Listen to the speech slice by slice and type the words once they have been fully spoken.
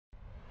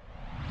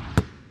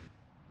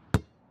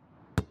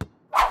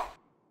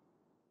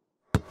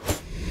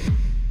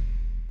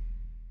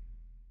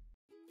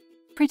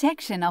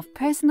Protection of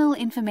Personal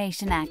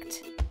Information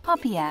Act,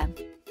 POPIA.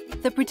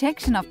 The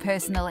Protection of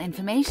Personal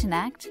Information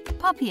Act,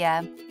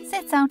 POPIA,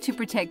 sets out to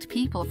protect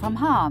people from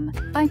harm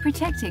by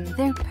protecting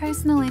their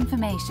personal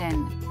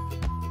information.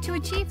 To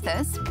achieve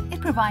this, it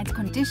provides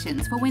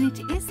conditions for when it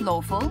is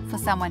lawful for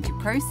someone to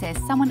process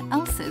someone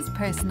else's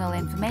personal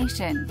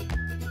information.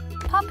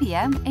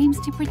 POPIA aims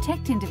to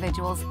protect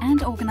individuals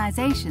and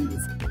organizations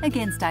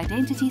against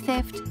identity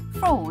theft,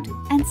 fraud,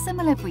 and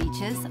similar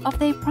breaches of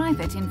their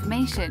private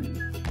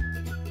information.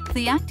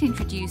 The Act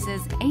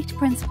introduces 8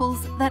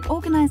 principles that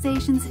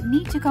organizations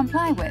need to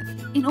comply with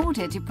in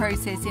order to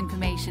process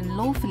information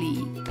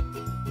lawfully.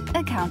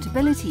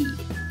 Accountability,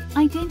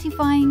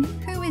 identifying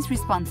who is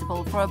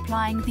responsible for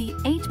applying the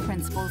 8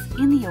 principles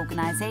in the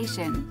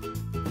organization.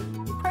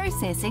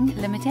 Processing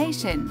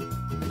limitation,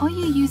 are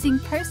you using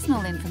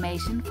personal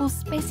information for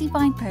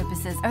specified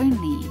purposes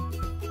only?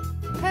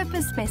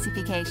 Purpose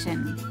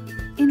specification,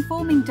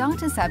 informing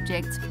data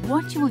subjects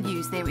what you will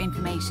use their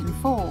information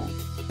for.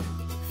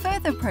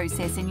 Further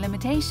processing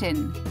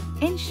limitation,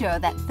 ensure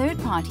that third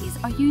parties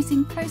are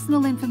using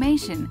personal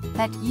information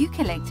that you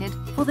collected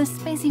for the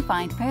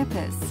specified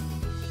purpose.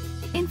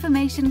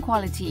 Information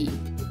quality,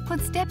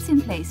 put steps in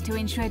place to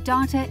ensure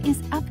data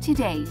is up to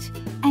date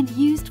and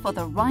used for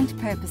the right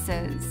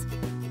purposes.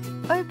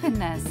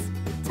 Openness,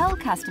 tell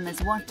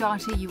customers what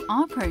data you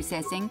are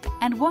processing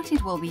and what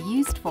it will be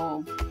used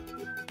for.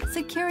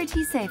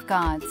 Security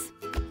safeguards,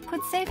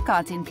 put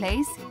safeguards in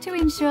place to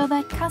ensure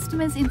that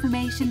customers'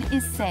 information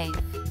is safe.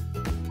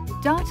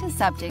 Data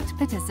subject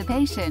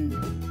participation,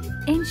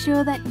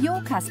 ensure that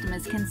your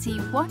customers can see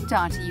what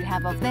data you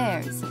have of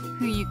theirs,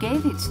 who you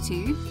gave it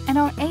to, and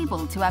are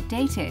able to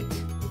update it.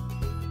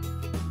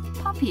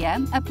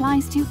 POPIA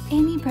applies to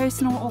any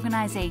person or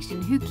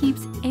organization who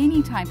keeps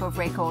any type of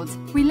records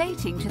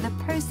relating to the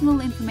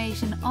personal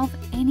information of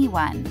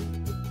anyone.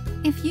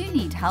 If you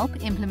need help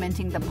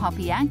implementing the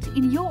POPIA Act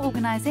in your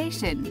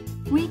organization,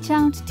 reach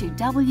out to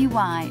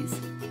WWISE.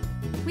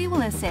 We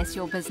will assess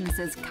your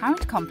business's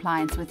current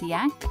compliance with the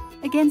Act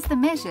against the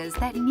measures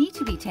that need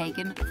to be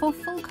taken for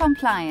full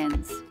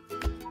compliance.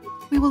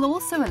 We will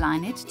also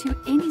align it to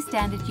any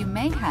standard you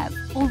may have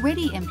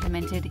already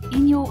implemented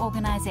in your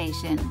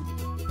organization.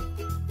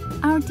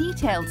 Our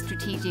detailed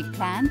strategic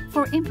plan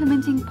for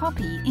implementing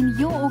POPI in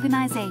your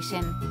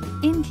organization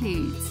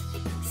includes: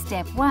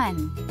 Step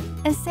 1.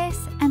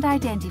 Assess and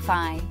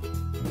identify.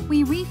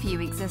 We review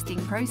existing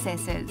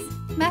processes,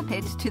 map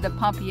it to the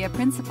POPIA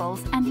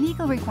principles and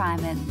legal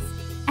requirements,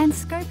 and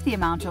scope the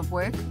amount of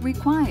work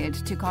required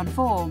to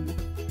conform.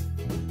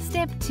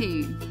 Step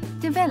 2.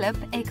 Develop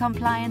a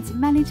compliance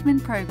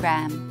management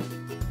program.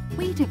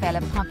 We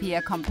develop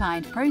POPIA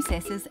compliant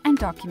processes and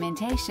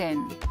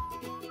documentation.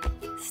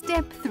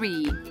 Step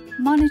 3.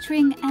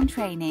 Monitoring and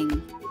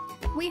training.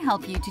 We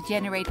help you to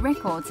generate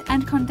records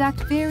and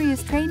conduct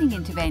various training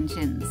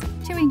interventions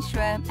to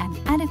ensure an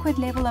adequate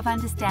level of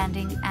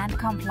understanding and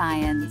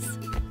compliance.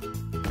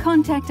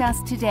 Contact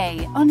us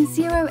today on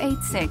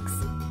 086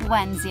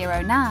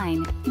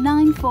 109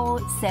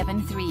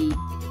 9473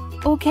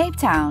 or Cape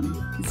Town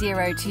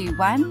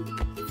 021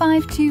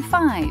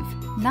 525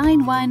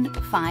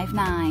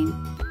 9159.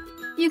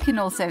 You can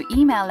also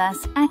email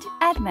us at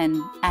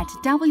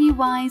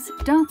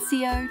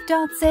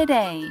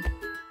admin@wwise.co.za.